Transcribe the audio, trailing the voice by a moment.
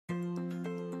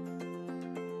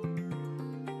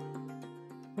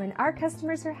When our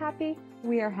customers are happy,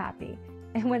 we are happy.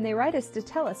 And when they write us to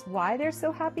tell us why they're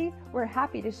so happy, we're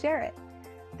happy to share it.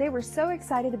 They were so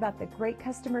excited about the great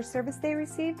customer service they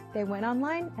received, they went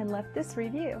online and left this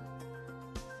review.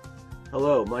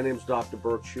 Hello, my name is Dr.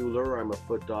 Bert Schuler. I'm a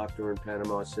foot doctor in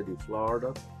Panama City,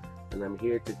 Florida, and I'm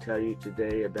here to tell you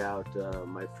today about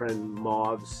my friend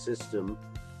Marv's system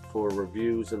for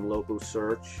reviews and local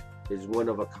search. His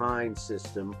one-of-a-kind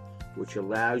system which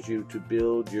allows you to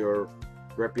build your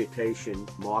reputation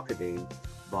marketing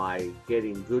by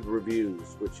getting good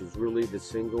reviews, which is really the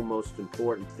single most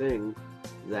important thing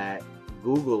that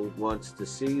Google wants to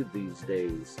see these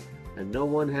days. And no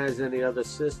one has any other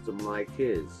system like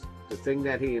his. The thing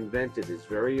that he invented is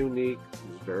very unique,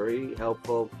 is very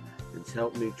helpful, it's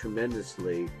helped me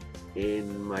tremendously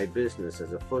in my business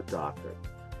as a foot doctor.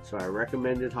 So I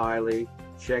recommend it highly.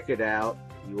 Check it out.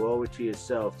 You owe it to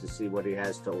yourself to see what he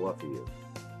has to offer you.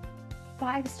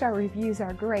 5-star reviews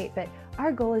are great, but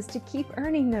our goal is to keep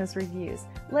earning those reviews.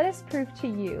 Let us prove to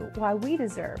you why we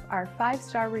deserve our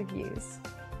 5-star reviews.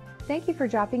 Thank you for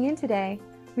dropping in today.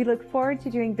 We look forward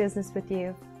to doing business with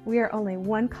you. We are only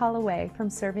one call away from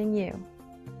serving you.